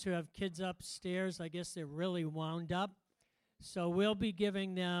to have kids upstairs. I guess they're really wound up. So we'll be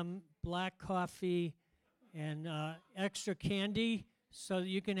giving them black coffee and extra candy so that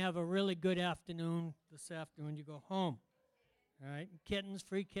you can have a really good afternoon this afternoon when you go home. All right, kittens,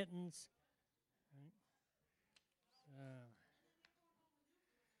 free kittens. All right.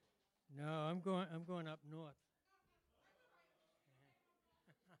 No, I'm going up north.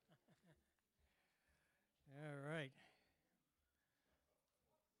 All right.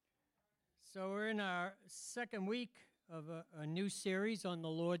 So we're in our second week of a new series on the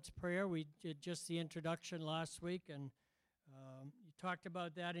Lord's Prayer. We did just the introduction last week, and you talked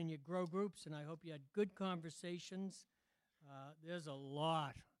about that in your grow groups, and I hope you had good conversations. There's a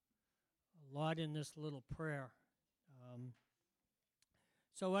lot in this little prayer.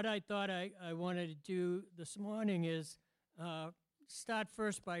 So what I thought I wanted to do this morning is start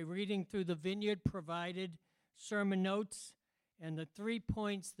first by reading through the Vineyard provided sermon notes and the 3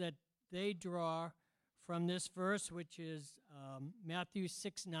 points that they draw from this verse, which is Matthew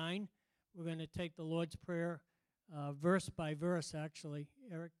 6:9. We're going to take the Lord's Prayer verse by verse, actually.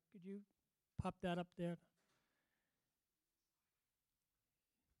 Eric, could you pop that up there?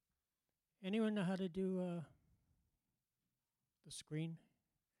 Anyone know how to do the screen?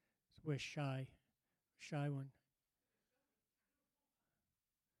 We're shy one.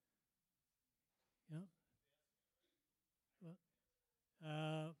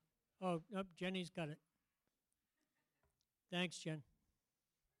 Yeah. Well, Jenny's got it. Thanks, Jen.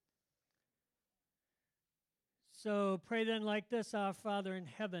 So pray then like this: Our Father in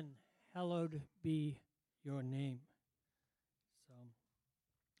heaven, hallowed be your name.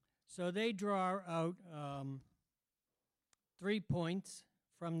 So they draw out 3 points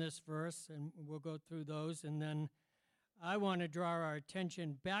from this verse, and we'll go through those. And then I want to draw our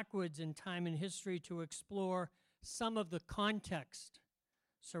attention backwards in time and history to explore some of the context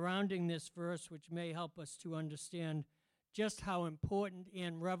surrounding this verse, which may help us to understand just how important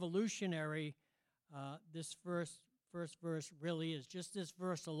and revolutionary this first verse really is, just this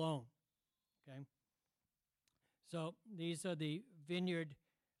verse alone. Okay? So these are the Vineyard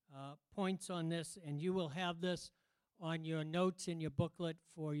points on this, and you will have this on your notes in your booklet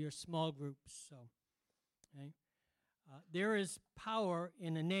for your small groups. So, okay. There is power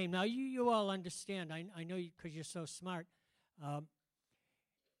in a name. Now, you all understand. I know you because you're so smart.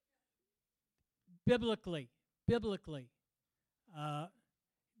 Biblically,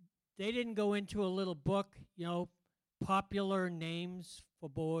 they didn't go into a little book, popular names for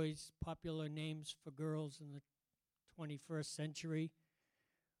boys, popular names for girls in the 21st century,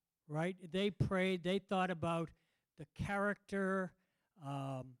 right? They prayed, they thought about the character,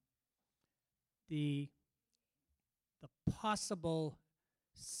 the possible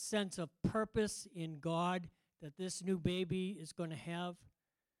sense of purpose in God that this new baby is going to have,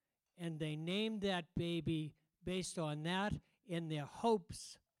 and they named that baby based on that and their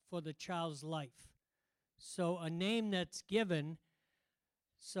hopes for the child's life. So a name that's given,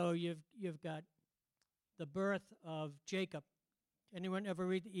 so you've got the birth of Jacob. Anyone ever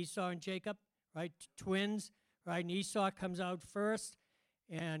read Esau and Jacob, right? Twins, right? And Esau comes out first,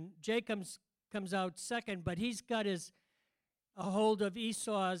 and Jacob comes out second, but he's got a hold of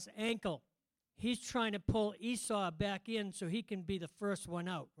Esau's ankle. He's trying to pull Esau back in so he can be the first one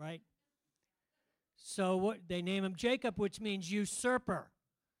out, right? So what they name him Jacob, which means usurper,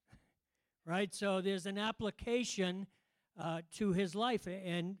 right? So there's an application to his life,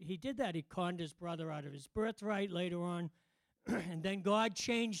 and he did that. He conned his brother out of his birthright later on, and then God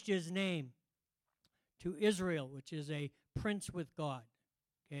changed his name to Israel, which is a prince with God,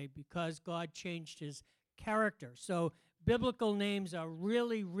 okay, because God changed his character. So biblical names are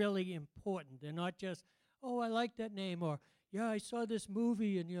really, really important. They're not just, oh, I like that name, or, yeah, I saw this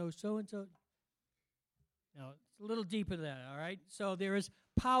movie, and, so-and-so. No, it's a little deeper than that, all right? So there is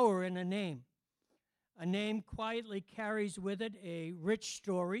power in a name. A name quietly carries with it a rich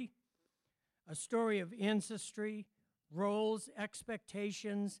story, a story of ancestry, roles,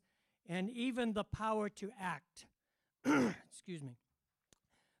 expectations, and even the power to act. Excuse me.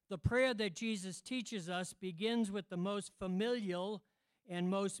 The prayer that Jesus teaches us begins with the most familial and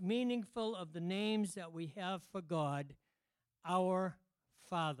most meaningful of the names that we have for God, our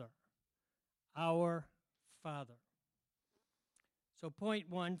Father. Our Father. So point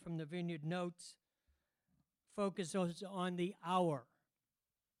 1 from the Vineyard Notes focuses on the hour.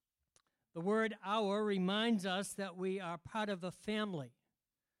 The word hour reminds us that we are part of a family,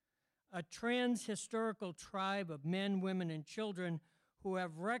 a trans-historical tribe of men, women, and children who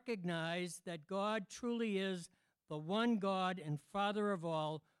have recognized that God truly is the one God and Father of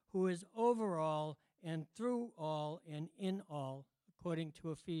all, who is over all and through all and in all, according to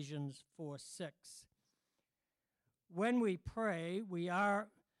Ephesians 4:6. When we pray, we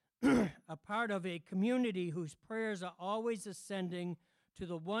are a part of a community whose prayers are always ascending to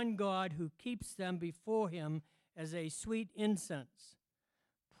the one God who keeps them before him as a sweet incense.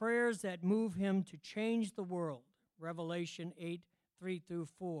 Prayers that move him to change the world. Revelation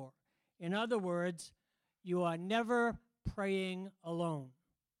 8:3-4. In other words, you are never praying alone.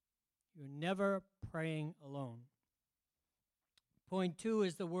 You're never praying alone. Point 2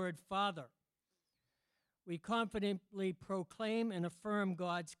 is the word Father. We confidently proclaim and affirm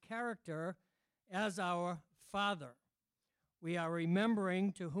God's character as our Father. We are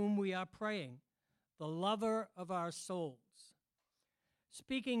remembering to whom we are praying, the lover of our souls.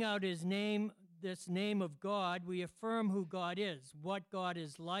 Speaking out his name, this name of God, we affirm who God is, what God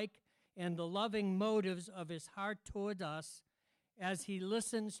is like, and the loving motives of his heart toward us as he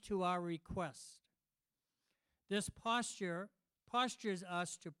listens to our request. This postures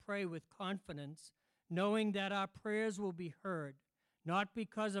us to pray with confidence, knowing that our prayers will be heard, not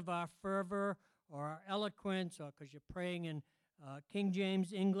because of our fervor or our eloquence or because you're praying in King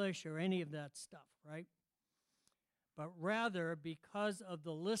James English or any of that stuff, right? But rather because of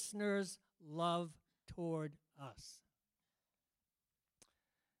the listener's love toward us.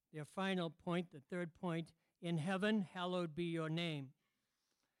 Their final point, the third point, in heaven, hallowed be your name.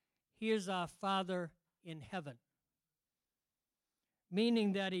 He is our Father in heaven,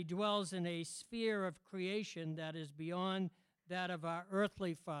 meaning that he dwells in a sphere of creation that is beyond that of our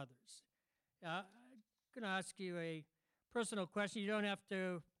earthly fathers. I'm going to ask you a personal question. You don't have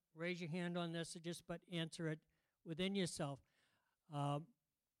to raise your hand on this, but answer it within yourself. Do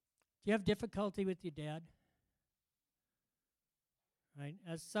you have difficulty with your dad? Right?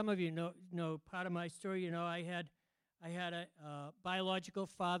 As some of you know part of my story, I had a biological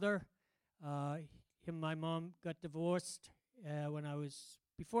father. Him and my mom got divorced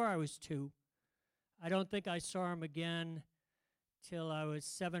before I was 2. I don't think I saw him again till I was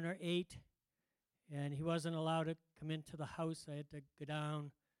 7 or 8, and he wasn't allowed to come into the house. I had to go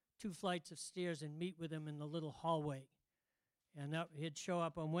down 2 flights of stairs and meet with him in the little hallway. And he'd show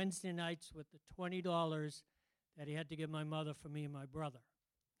up on Wednesday nights with the $20 that he had to give my mother for me and my brother,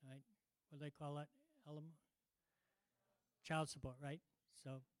 right? What do they call that? Child support, right?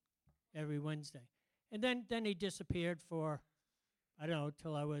 So every Wednesday. And then he disappeared for, I don't know,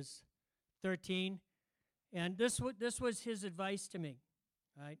 till I was 13. And this was his advice to me,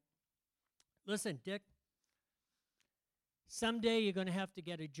 right? Listen, Dick, someday you're going to have to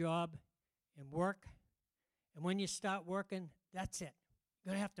get a job and work. And when you start working, that's it.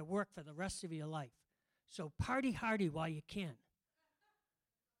 You're going to have to work for the rest of your life. So party hardy while you can.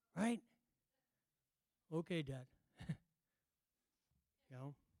 Right? Okay, Dad.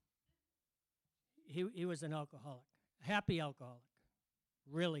 He was an alcoholic, a happy alcoholic,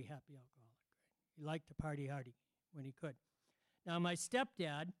 really happy alcoholic. He liked to party hardy when he could. Now, my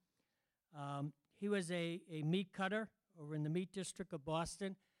stepdad, he was a meat cutter over in the meat district of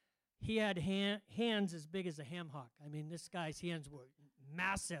Boston. He had hands as big as a ham hock. I mean, this guy's hands were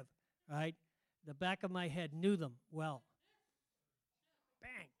massive, right? The back of my head knew them well.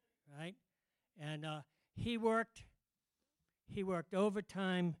 Bang, right? And he worked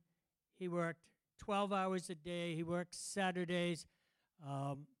overtime. He worked 12 hours a day. He worked Saturdays.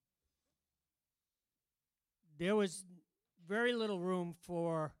 There was very little room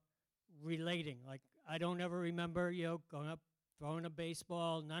for relating. Like, I don't ever remember, going up, throwing a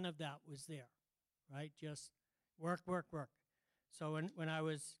baseball. None of that was there, right? Just work, work, work. So when I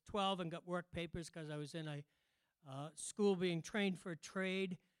was 12 and got work papers because I was in a school being trained for a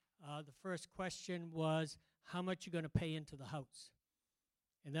trade, the first question was, how much you going to pay into the house?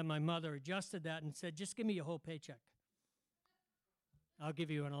 And then my mother adjusted that and said, just give me your whole paycheck. I'll give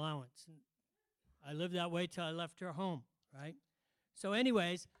you an allowance. And I lived that way till I left her home, right? So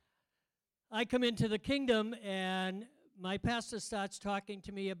anyways, I come into the kingdom, and my pastor starts talking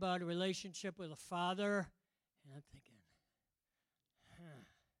to me about a relationship with a father, and I'm thinking,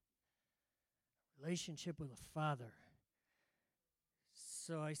 relationship with a father.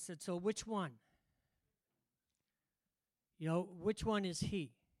 So I said, so which one? Which one is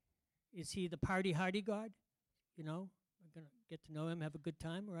he? Is he the party hardy God? We're going to get to know him, have a good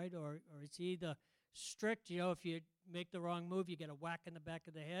time, right? Or is he the strict, if you make the wrong move, you get a whack in the back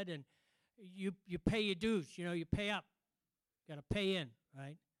of the head, and you pay your dues, you pay up. Got to pay in,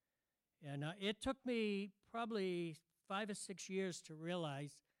 right? And it took me probably 5 or 6 years to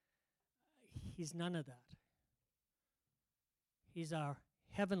realize he's none of that. He's our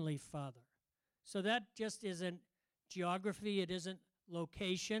heavenly Father. So that just isn't geography. It isn't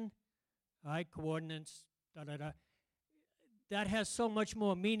location, all right? Coordinates, da-da-da. that has so much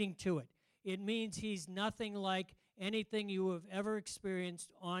more meaning to it. It means he's nothing like anything you have ever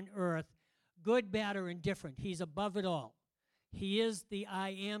experienced on earth, good, bad, or indifferent. He's above it all. He is the I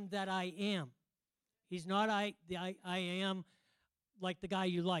am that I am. He's not I am like the guy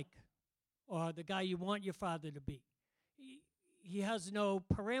you like or the guy you want your father to be. He has no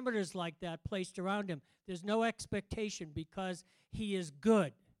parameters like that placed around him. There's no expectation because he is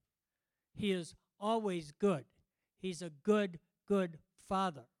good. He is always good. He's a good, good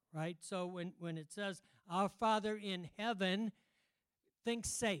Father, right? So when it says, our Father in heaven, think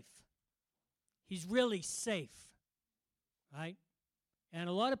safe. He's really safe, right? And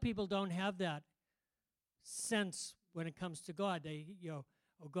a lot of people don't have that sense when it comes to God. They, oh,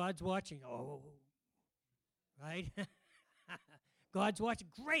 God's watching. Oh, right? God's watching.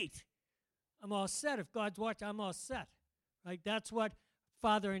 Great. I'm all set. If God's watching, I'm all set. Right? That's what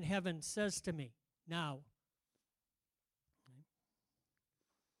Father in heaven says to me now.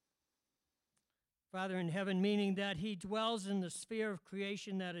 Father in heaven, meaning that he dwells in the sphere of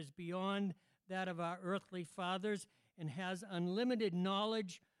creation that is beyond that of our earthly fathers and has unlimited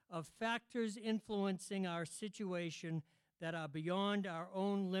knowledge of factors influencing our situation that are beyond our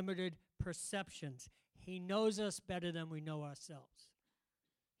own limited perceptions. He knows us better than we know ourselves.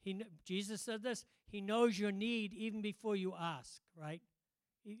 Jesus said this, he knows your need even before you ask, right?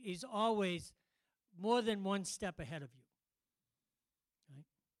 He's always more than one step ahead of you. Right?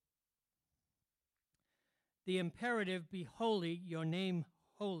 The imperative, be holy, your name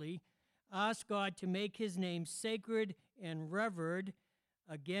holy. Ask God to make his name sacred and revered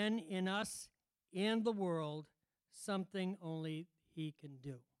again in us and the world, something only he can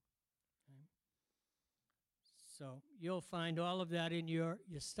do. Okay? So you'll find all of that in your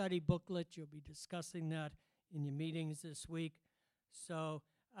study booklet. You'll be discussing that in your meetings this week. So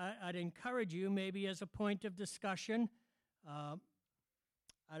I'd encourage you, maybe as a point of discussion,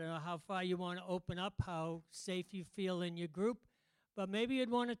 I don't know how far you want to open up, how safe you feel in your group, but maybe you'd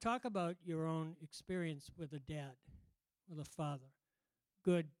want to talk about your own experience with a dad, with a father,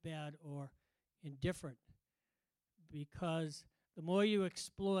 good, bad, or indifferent. Because the more you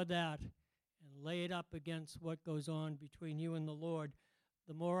explore that and lay it up against what goes on between you and the Lord,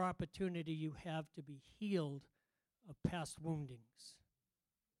 the more opportunity you have to be healed of past woundings.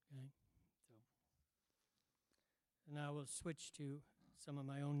 Okay? So, and I will switch to some of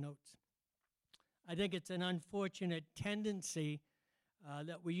my own notes. I think it's an unfortunate tendency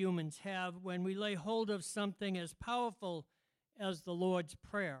that we humans have when we lay hold of something as powerful as the Lord's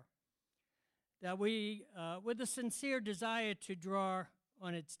Prayer, that we, with a sincere desire to draw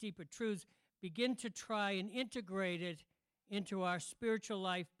on its deeper truths, begin to try and integrate it into our spiritual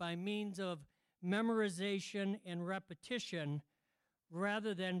life by means of memorization and repetition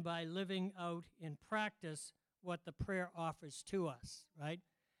rather than by living out in practice what the prayer offers to us, right?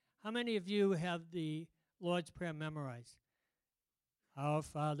 How many of you have the Lord's Prayer memorized? Our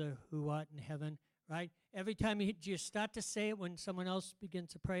Father who art in heaven, right? Every time you start to say it when someone else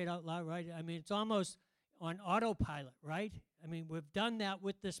begins to pray it out loud, right? I mean, it's almost on autopilot, right? I mean, we've done that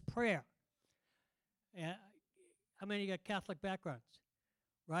with this prayer. How many got Catholic backgrounds,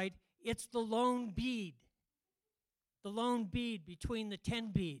 right? It's the lone bead between the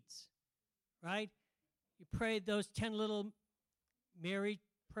 10 beads, right? You prayed those 10 little Mary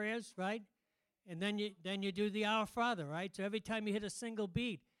prayers, right? And then you do the Our Father, right? So every time you hit a single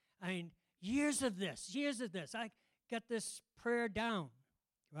beat, I mean, years of this. I got this prayer down,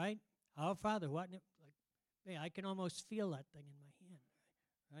 right? Our Father, what? Like, man, I can almost feel that thing in my hand,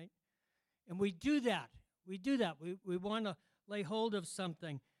 right? And we do that. We want to lay hold of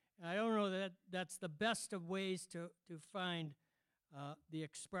something. And I don't know that that's the best of ways to find the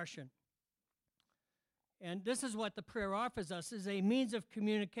expression. And this is what the prayer offers us, is a means of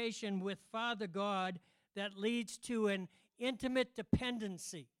communication with Father God that leads to an intimate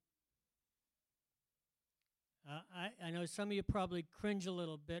dependency. I know some of you probably cringe a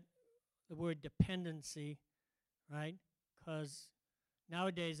little bit, the word dependency, right? Because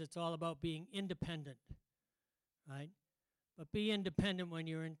nowadays it's all about being independent, right? But be independent when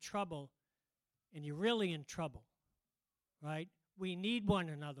you're in trouble, and you're really in trouble, right? We need one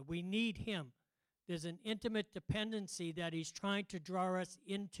another. We need him. There's an intimate dependency that he's trying to draw us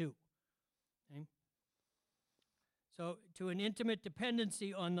into. Okay? So, to an intimate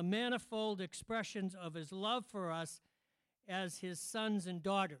dependency on the manifold expressions of his love for us as his sons and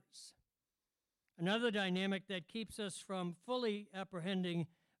daughters. Another dynamic that keeps us from fully apprehending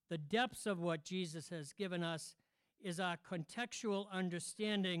the depths of what Jesus has given us is our contextual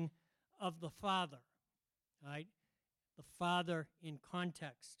understanding of the Father, right? The Father in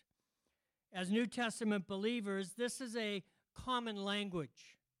context. As New Testament believers, this is a common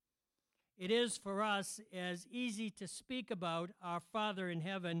language. It is for us as easy to speak about our Father in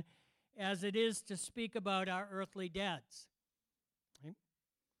heaven as it is to speak about our earthly dads. Right?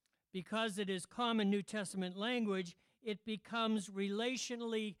 Because it is common New Testament language, it becomes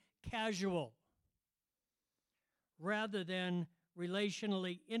relationally casual rather than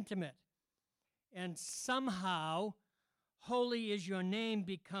relationally intimate. And somehow, holy is your name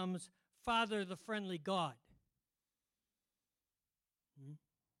becomes Father, the friendly God.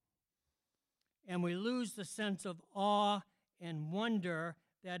 And we lose the sense of awe and wonder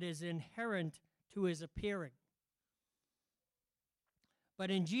that is inherent to his appearing.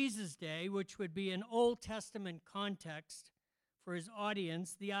 But in Jesus' day, which would be an Old Testament context for his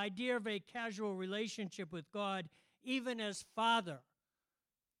audience, the idea of a casual relationship with God, even as Father,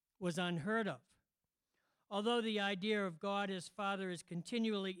 was unheard of. Although the idea of God as Father is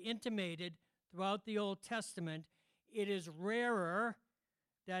continually intimated throughout the Old Testament, it is rarer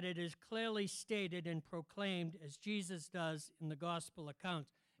that it is clearly stated and proclaimed as Jesus does in the gospel accounts.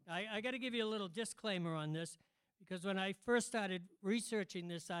 I got to give you a little disclaimer on this, because when I first started researching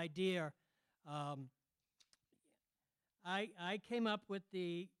this idea, I came up with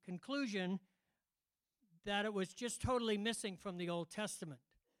the conclusion that it was just totally missing from the Old Testament.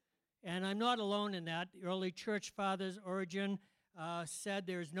 And I'm not alone in that. The early church fathers, Origen, said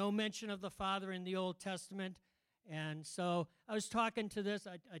there's no mention of the Father in the Old Testament. And so I was talking to this.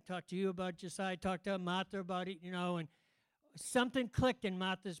 I talked to you about Josiah. I talked to Martha about it, and something clicked in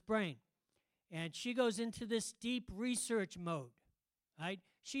Martha's brain. And she goes into this deep research mode, right?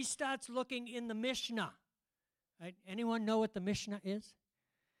 She starts looking in the Mishnah. Right? Anyone know what the Mishnah is?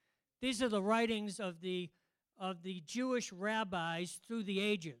 These are the writings of the Jewish rabbis through the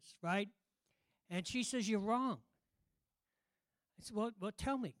ages, right? And she says, you're wrong. I said, well,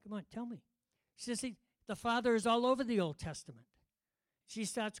 tell me. Come on, tell me. She says, the Father is all over the Old Testament. She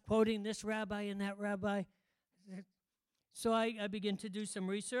starts quoting this rabbi and that rabbi. So I begin to do some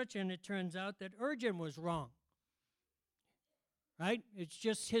research, and it turns out that Origen was wrong. Right? It's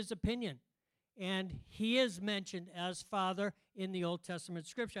just his opinion. And he is mentioned as Father in the Old Testament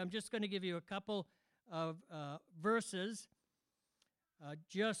Scripture. I'm just going to give you a couple of verses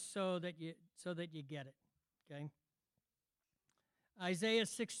just so that you get it. Okay? Isaiah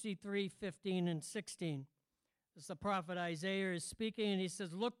 63:15 and 16. This is the prophet Isaiah is speaking, and he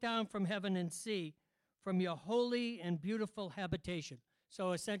says, look down from heaven and see, from your holy and beautiful habitation.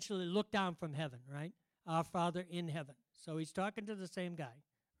 So essentially, look down from heaven, right? Our Father in heaven. So he's talking to the same guy,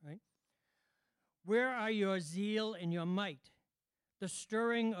 right? Where are your zeal and your might? The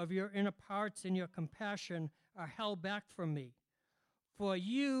stirring of your inner parts and your compassion are held back from me. For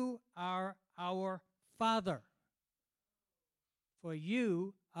you are our Father. For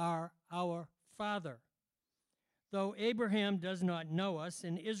you are our Father. Though Abraham does not know us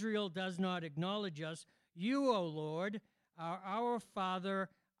and Israel does not acknowledge us, you, O Lord, are our Father,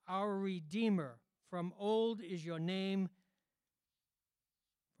 our Redeemer. From old is your name.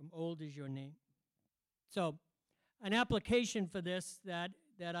 From old is your name. So, an application for this that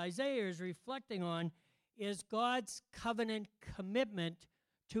Isaiah is reflecting on is God's covenant commitment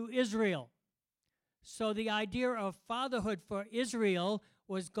to Israel. So the idea of fatherhood for Israel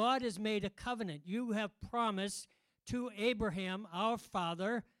was God has made a covenant. You have promised to Abraham, our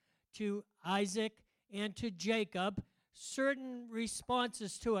father, to Isaac, and to Jacob, certain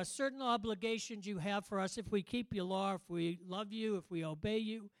responses to us, certain obligations you have for us. If we keep your law, if we love you, if we obey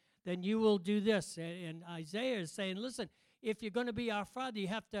you, then you will do this. And Isaiah is saying, listen, if you're going to be our Father,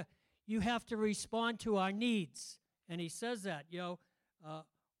 you have to respond to our needs. And he says that,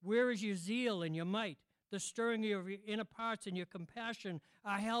 where is your zeal and your might? The stirring of your inner parts and your compassion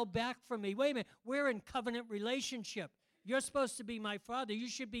are held back from me. Wait a minute, we're in covenant relationship. You're supposed to be my Father. You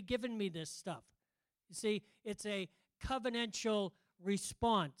should be giving me this stuff. You see, it's a covenantal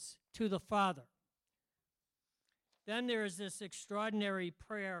response to the Father. Then there is this extraordinary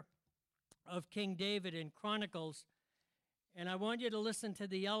prayer of King David in Chronicles, and I want you to listen to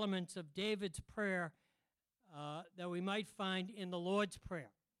the elements of David's prayer that we might find in the Lord's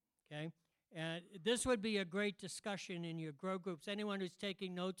Prayer, okay? And this would be a great discussion in your grow groups. Anyone who's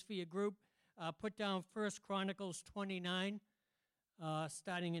taking notes for your group, put down 1 Chronicles 29,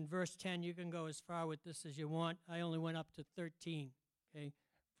 starting in verse 10. You can go as far with this as you want. I only went up to 13, okay?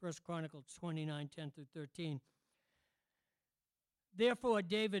 1 Chronicles 29, 10 through 13. Therefore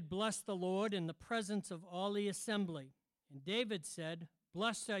David blessed the Lord in the presence of all the assembly. And David said,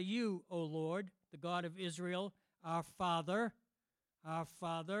 blessed are you, O Lord, the God of Israel, our Father,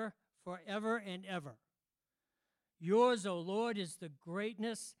 forever and ever. Yours, O Lord, is the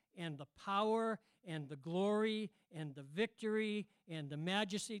greatness and the power and the glory and the victory and the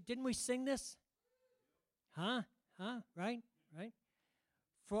majesty. Didn't we sing this? Huh? Right?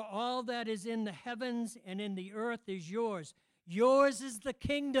 For all that is in the heavens and in the earth is yours. Yours is the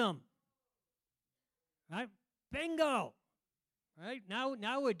kingdom. Right? Bingo. Right?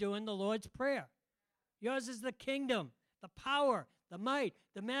 Now we're doing the Lord's Prayer. Yours is the kingdom, the power, the might,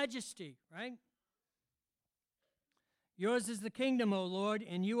 the majesty, right? Yours is the kingdom, O Lord,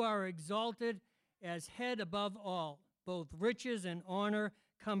 and you are exalted as head above all. Both riches and honor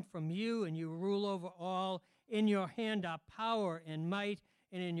come from you, and you rule over all. In your hand are power and might,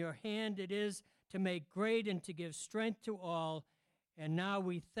 and in your hand it is to make great and to give strength to all. And now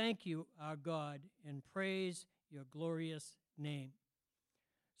we thank you, our God, and praise your glorious name.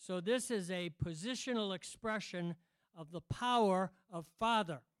 So this is a positional expression of the power of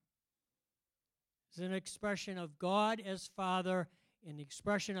Father. It's an expression of God as Father, an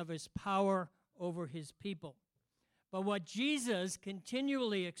expression of his power over his people. But what Jesus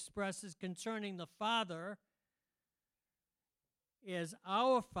continually expresses concerning the Father is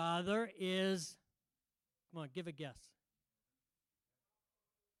our Father is, come on, give a guess.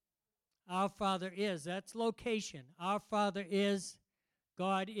 Our Father is, that's location. Our Father is,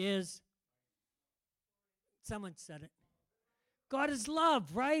 God is, someone said it. God is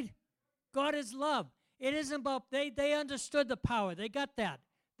love, right? God is love. It isn't about, they understood the power. They got that.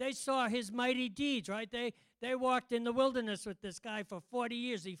 They saw his mighty deeds, right? They walked in the wilderness with this guy for 40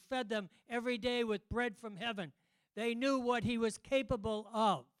 years. He fed them every day with bread from heaven. They knew what he was capable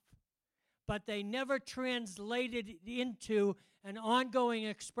of, but they never translated it into an ongoing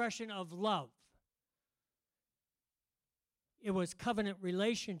expression of love. It was covenant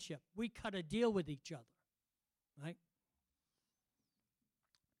relationship. We cut a deal with each other, right?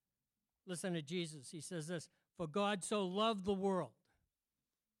 Listen to Jesus. He says this, for God so loved the world.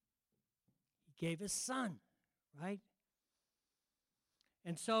 He gave his son, right?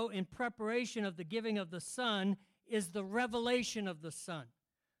 And so in preparation of the giving of the son is the revelation of the Son,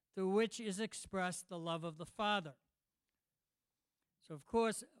 through which is expressed the love of the Father. So, of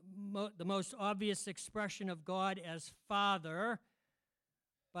course, the most obvious expression of God as Father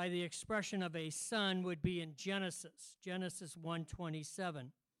by the expression of a Son would be in Genesis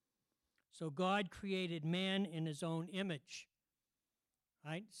 1:27. So God created man in his own image,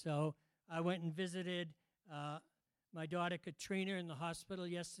 right? So I went and visited my daughter Katrina in the hospital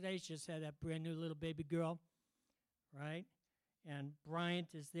yesterday. She just had that brand new little baby girl, right? And Bryant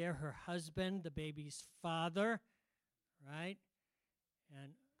is there, her husband, the baby's father, right?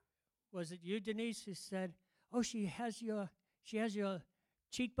 And was it you, Denise, who said, oh, she has your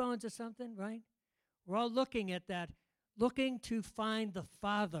cheekbones or something, right? We're all looking at that, looking to find the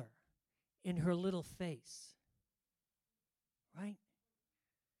Father in her little face, right?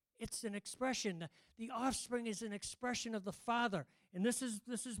 It's an expression. The offspring is an expression of the Father. And this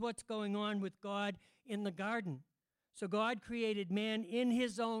is what's going on with God in the garden. So God created man in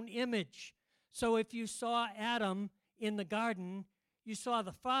his own image. So if you saw Adam in the garden, you saw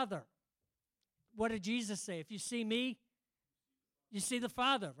the Father. What did Jesus say? If you see me, you see the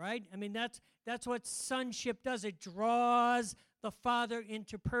Father, right? I mean, that's what sonship does. It draws the Father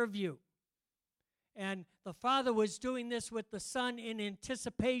into purview. And the Father was doing this with the Son in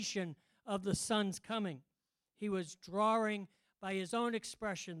anticipation of the Son's coming. He was drawing, by his own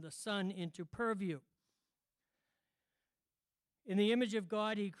expression, the Son into purview. In the image of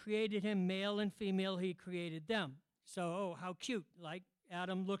God, he created him, male and female, he created them. So, oh, how cute. Like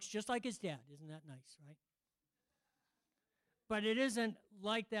Adam looks just like his dad. Isn't that nice, right? But it isn't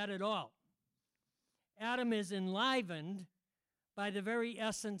like that at all. Adam is enlivened by the very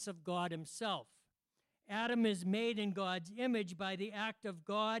essence of God himself. Adam is made in God's image by the act of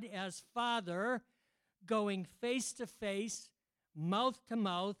God as Father, going face to face, mouth to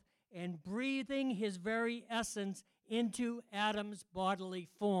mouth, and breathing his very essence into Adam's bodily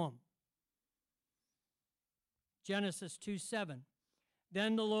form. Genesis 2:7.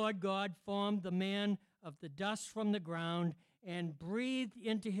 Then the Lord God formed the man of the dust from the ground and breathed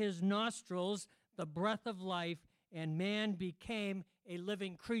into his nostrils the breath of life, and man became a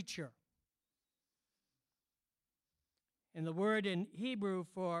living creature. And the word in Hebrew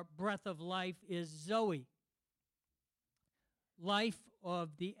for breath of life is Zoe. Life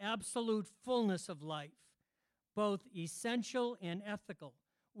of the absolute fullness of life, both essential and ethical,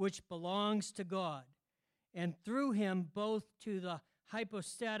 which belongs to God, and through him both to the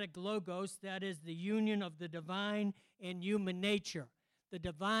hypostatic logos, that is the union of the divine and human nature. The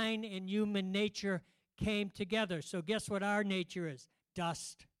divine and human nature came together. So guess what our nature is?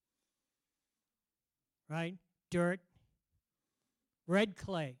 Dust, right? Dirt, red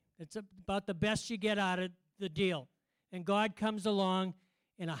clay. It's about the best you get out of the deal. And God comes along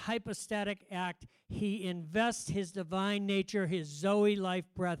in a hypostatic act. He invests his divine nature, his Zoe life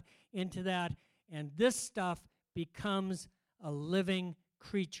breath into that, and this stuff becomes a living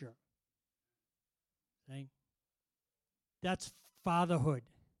creature. See? That's fatherhood.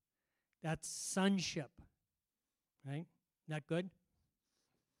 That's sonship. Right? Not good?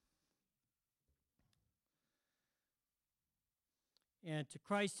 And to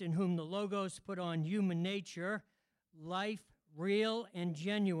Christ, in whom the Logos put on human nature, life real and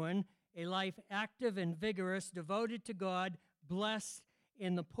genuine, a life active and vigorous, devoted to God, blessed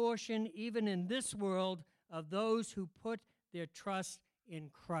in the portion, even in this world, of those who put their trust in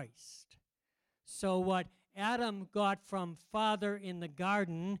Christ. So what Adam got from Father in the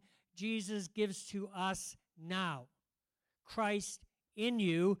garden, Jesus gives to us now. Christ in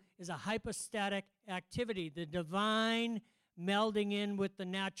you is a hypostatic activity, the divine melding in with the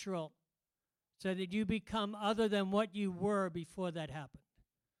natural, so that you become other than what you were before that happened.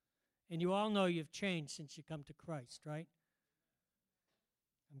 And you all know you've changed since you come to Christ, right?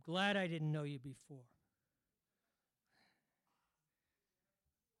 I'm glad I didn't know you before.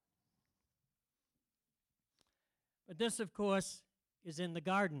 But this, of course, is in the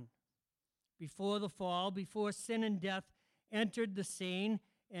garden. Before the fall, before sin and death entered the scene,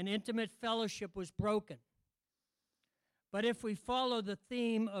 and intimate fellowship was broken. But if we follow the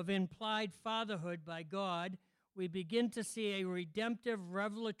theme of implied fatherhood by God, we begin to see a redemptive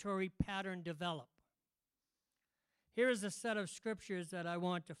revelatory pattern develop. Here is a set of scriptures that I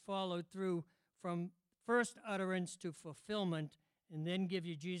want to follow through from first utterance to fulfillment, and then give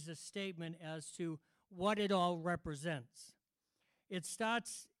you Jesus' statement as to what it all represents. It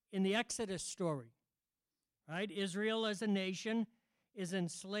starts in the Exodus story, right? Israel as a nation is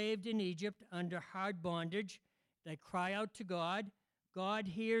enslaved in Egypt under hard bondage. They cry out to God. God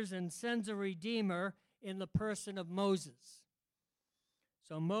hears and sends a redeemer in the person of Moses.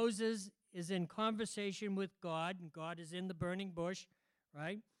 So Moses is in conversation with God, and God is in the burning bush,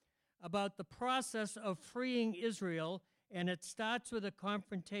 right, about the process of freeing Israel, and it starts with a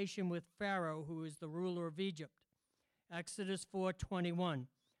confrontation with Pharaoh, who is the ruler of Egypt. Exodus 4:21.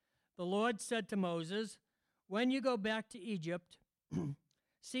 The Lord said to Moses, "When you go back to Egypt,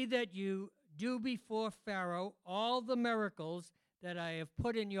 see that you do before Pharaoh all the miracles that I have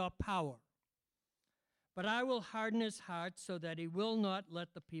put in your power. But I will harden his heart so that he will not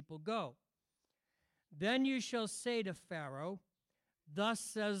let the people go. Then you shall say to Pharaoh, 'Thus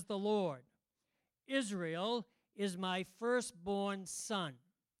says the Lord, Israel is my firstborn son.'"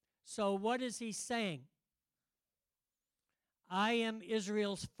 So what is he saying? I am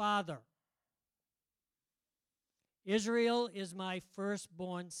Israel's father. Israel is my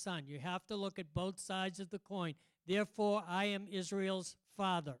firstborn son. You have to look at both sides of the coin. Therefore, I am Israel's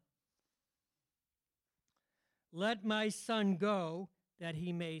father. Let my son go that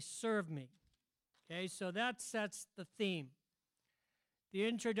he may serve me. Okay, so that sets the theme. The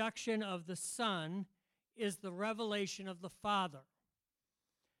introduction of the son is the revelation of the Father.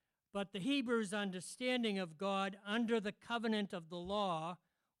 But the Hebrews' understanding of God under the covenant of the law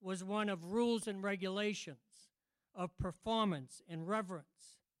was one of rules and regulations, of performance and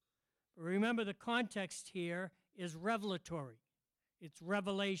reverence. Remember, the context here is revelatory. It's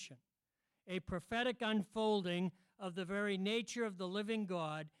revelation, a prophetic unfolding of the very nature of the living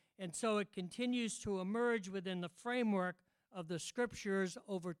God, and so it continues to emerge within the framework of the Scriptures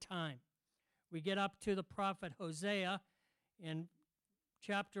over time. We get up to the prophet Hosea in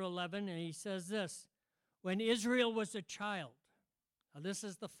chapter 11, and he says this, "When Israel was a child," now this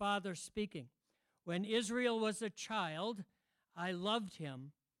is the Father speaking, "when Israel was a child, I loved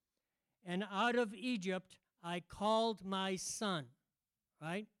him, and out of Egypt I called my son."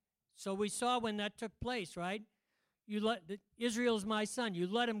 Right? So we saw when that took place, right? Israel's my son. You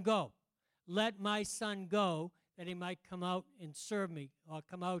let him go. Let my son go that he might come out and serve me or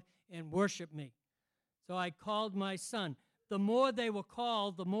come out and worship me. So I called my son. The more they were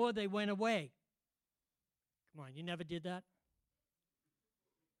called, the more they went away. Come on, you never did that?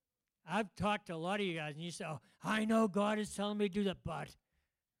 I've talked to a lot of you guys, and you say, "Oh, I know God is telling me to do that," but,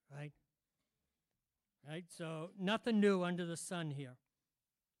 right? Right? So nothing new under the sun here.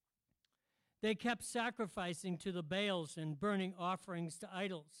 They kept sacrificing to the Baals and burning offerings to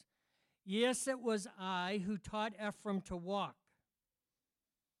idols. Yes, it was I who taught Ephraim to walk.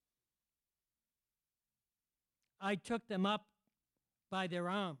 I took them up by their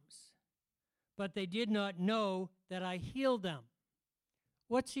arms, but they did not know that I healed them.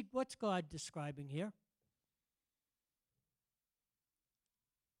 What's God describing here?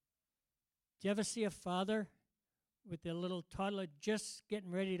 Do you ever see a father with their little toddler just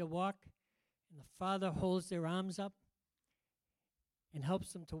getting ready to walk, and the father holds their arms up and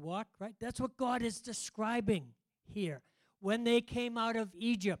helps them to walk, right? That's what God is describing here. When they came out of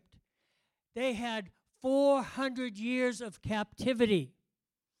Egypt, they had 400 years of captivity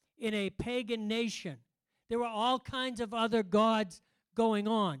in a pagan nation. There were all kinds of other gods going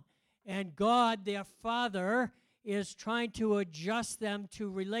on. And God, their Father, is trying to adjust them to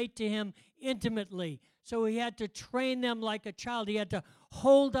relate to Him intimately. So He had to train them like a child. He had to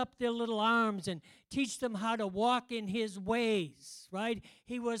hold up their little arms and teach them how to walk in His ways, right?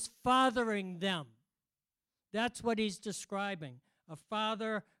 He was fathering them. That's what He's describing, a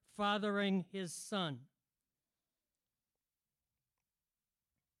father fathering his son.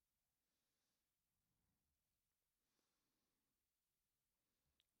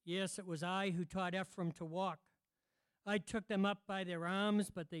 Yes, it was I who taught Ephraim to walk. I took them up by their arms,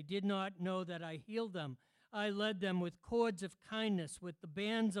 but they did not know that I healed them. I led them with cords of kindness, with the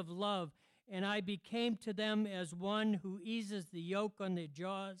bands of love, and I became to them as one who eases the yoke on their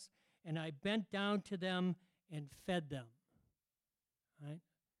jaws, and I bent down to them and fed them. Right?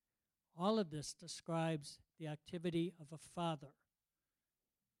 All of this describes the activity of a father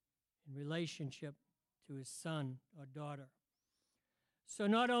in relationship to his son or daughter. So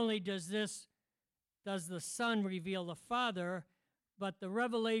not only does the Son reveal the Father, but the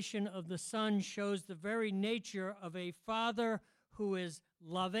revelation of the Son shows the very nature of a father who is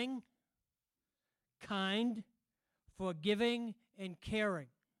loving, kind, forgiving, and caring.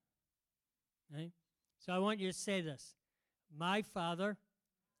 Right? So I want you to say this. My Father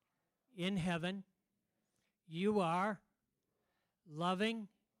in heaven, you are loving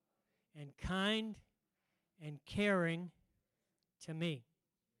and kind and caring to me.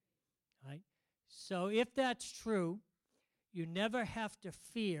 Right? So if that's true, you never have to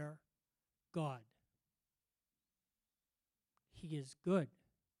fear God. He is good.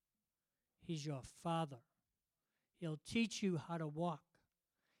 He's your Father. He'll teach you how to walk.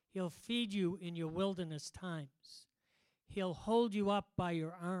 He'll feed you in your wilderness times. He'll hold you up by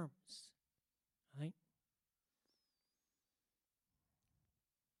your arms. Right?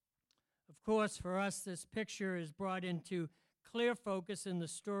 Of course, for us, this picture is brought into clear focus in the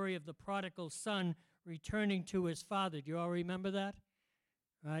story of the prodigal son returning to his father. Do you all remember that?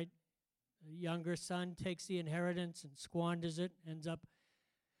 Right? The younger son takes the inheritance and squanders it, ends up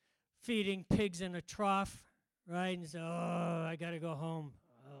feeding pigs in a trough, right? And says, oh, I got to go home.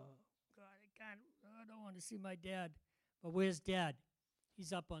 Oh, God, I don't want to see my dad. But where's Dad?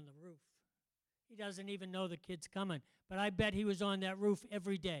 He's up on the roof. He doesn't even know the kid's coming. But I bet he was on that roof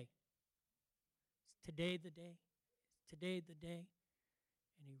every day. Is today the day? Today the day?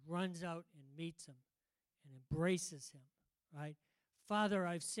 And he runs out and meets him and embraces him, right? Father,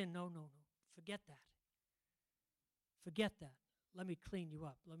 I've sinned. No. Forget that. Forget that. Let me clean you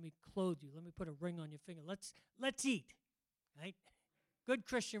up. Let me clothe you. Let me put a ring on your finger. Let's eat, right? Good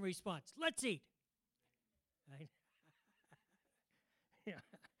Christian response. Let's eat, right? Yeah.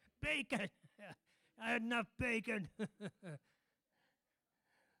 Bacon. I had enough bacon.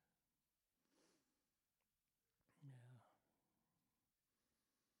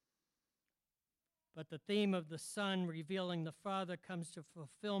 But the theme of the Son revealing the Father comes to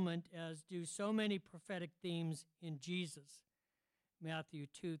fulfillment, as do so many prophetic themes in Jesus. Matthew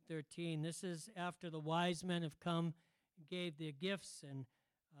 2:13. This is after the wise men have come and gave their gifts, and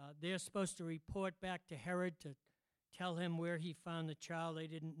they're supposed to report back to Herod to tell him where he found the child. They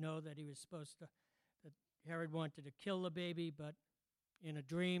didn't know that that Herod wanted to kill the baby, but in a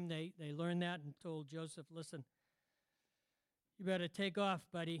dream they learned that and told Joseph, listen, you better take off,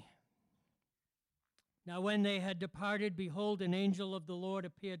 buddy. Now when they had departed, behold, an angel of the Lord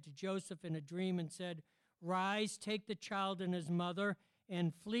appeared to Joseph in a dream and said, rise, take the child and his mother,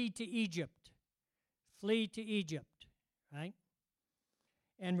 and flee to Egypt. Flee to Egypt, right?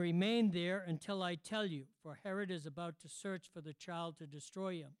 And remain there until I tell you, for Herod is about to search for the child to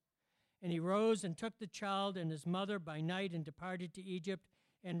destroy him. And he rose and took the child and his mother by night and departed to Egypt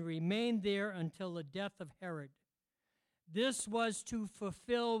and remained there until the death of Herod. This was to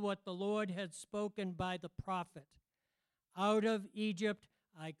fulfill what the Lord had spoken by the prophet. Out of Egypt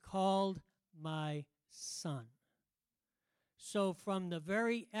I called my son. So from the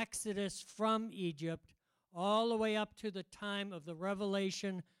very exodus from Egypt all the way up to the time of the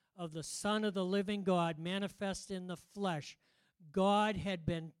revelation of the Son of the living God manifest in the flesh, God had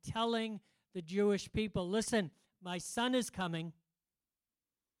been telling the Jewish people, listen, my son is coming.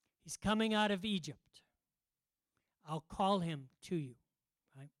 He's coming out of Egypt. I'll call him to you,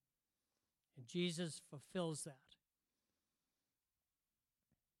 right? And Jesus fulfills that.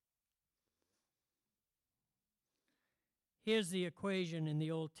 Here's the equation in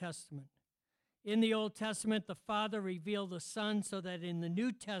the Old Testament. In the Old Testament, the Father revealed the Son so that in the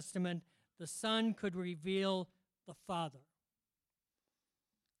New Testament, the Son could reveal the Father.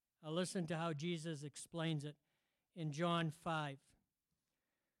 Now listen to how Jesus explains it in John 5.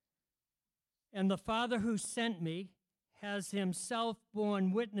 And the Father who sent me has himself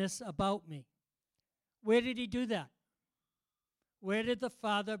borne witness about me. Where did he do that? Where did the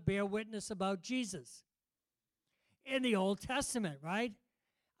Father bear witness about Jesus? In the Old Testament, right?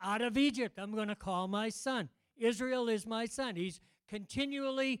 Out of Egypt, I'm going to call my son. Israel is my son. He's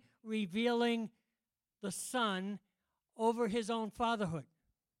continually revealing the Son over his own fatherhood.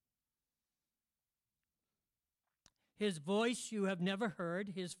 His voice you have never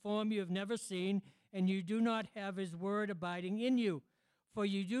heard, his form you have never seen, and you do not have his word abiding in you, for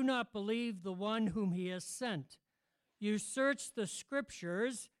you do not believe the one whom he has sent. You search the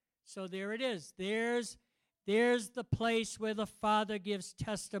Scriptures, so there it is. There's the place where the Father gives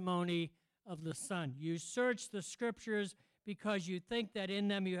testimony of the Son. You search the Scriptures because you think that in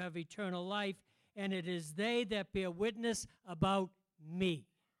them you have eternal life, and it is they that bear witness about me.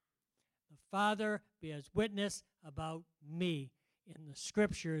 The Father bears witness about me in the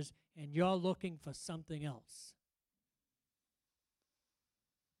Scriptures, and you're looking for something else.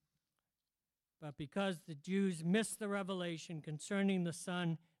 But because the Jews missed the revelation concerning the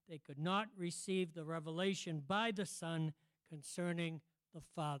Son, they could not receive the revelation by the Son concerning the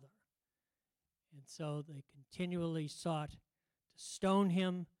Father. And so they continually sought to stone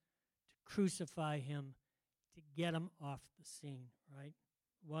him, to crucify him, to get him off the scene, right?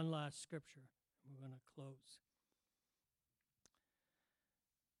 One last scripture, and we're going to close.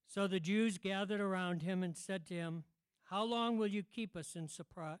 So the Jews gathered around him and said to him, "How long will you keep us in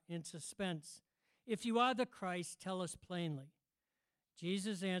suspense? If you are the Christ, tell us plainly."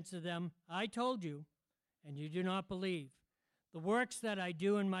 Jesus answered them, "I told you, and you do not believe. The works that I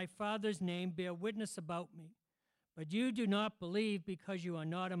do in my Father's name bear witness about me, but you do not believe because you are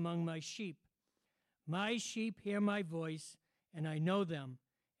not among my sheep. My sheep hear my voice, and I know them,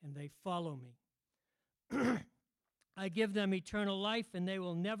 and they follow me. I give them eternal life, and they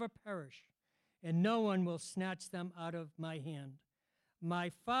will never perish, and no one will snatch them out of my hand. My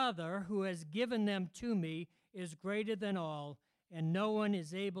Father, who has given them to me, is greater than all, and no one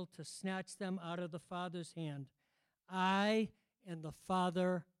is able to snatch them out of the Father's hand. I and the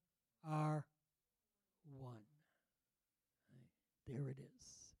Father are one." There it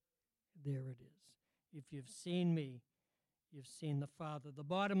is. There it is. If you've seen me, you've seen the Father. The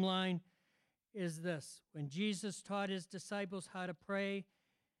bottom line is this. When Jesus taught his disciples how to pray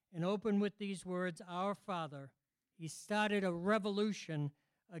and opened with these words, "Our Father," he started a revolution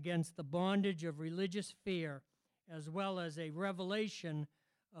against the bondage of religious fear, as well as a revelation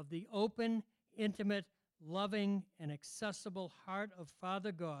of the open, intimate, loving, and accessible heart of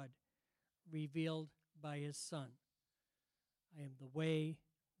Father God revealed by his Son. I am the way,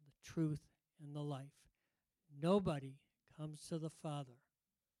 the truth, and the life. Nobody comes to the Father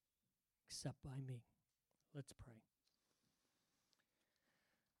except by me. Let's pray.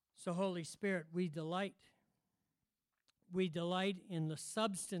 So, Holy Spirit, we delight in the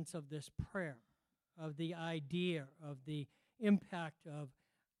substance of this prayer, of the idea, of the impact of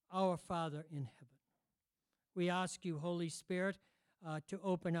our Father in heaven. We ask you, Holy Spirit, to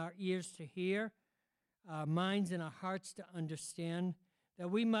open our ears to hear, our minds and our hearts to understand, that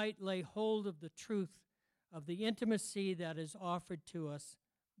we might lay hold of the truth of the intimacy that is offered to us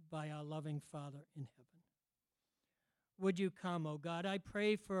by our loving Father in heaven. Would you come, O God? I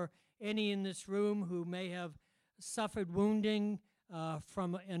pray for any in this room who may have suffered wounding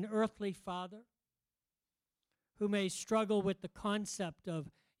from an earthly father, who may struggle with the concept of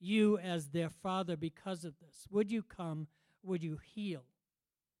you as their father because of this. Would you come? Would you heal?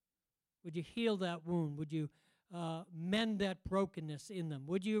 Would you heal that wound? Would you mend that brokenness in them?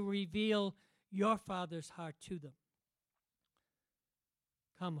 Would you reveal your Father's heart to them?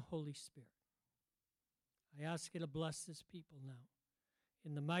 Come, Holy Spirit. I ask you to bless this people now.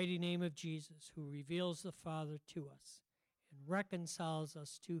 In the mighty name of Jesus, who reveals the Father to us and reconciles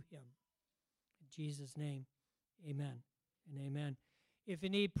us to him. In Jesus' name, amen and amen. If you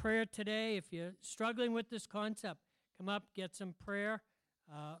need prayer today, if you're struggling with this concept, come up, get some prayer.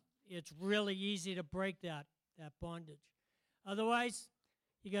 It's really easy to break that bondage. Otherwise,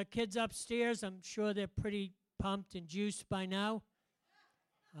 you got kids upstairs. I'm sure they're pretty pumped and juiced by now.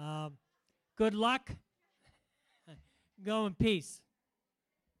 Good luck. Go in peace.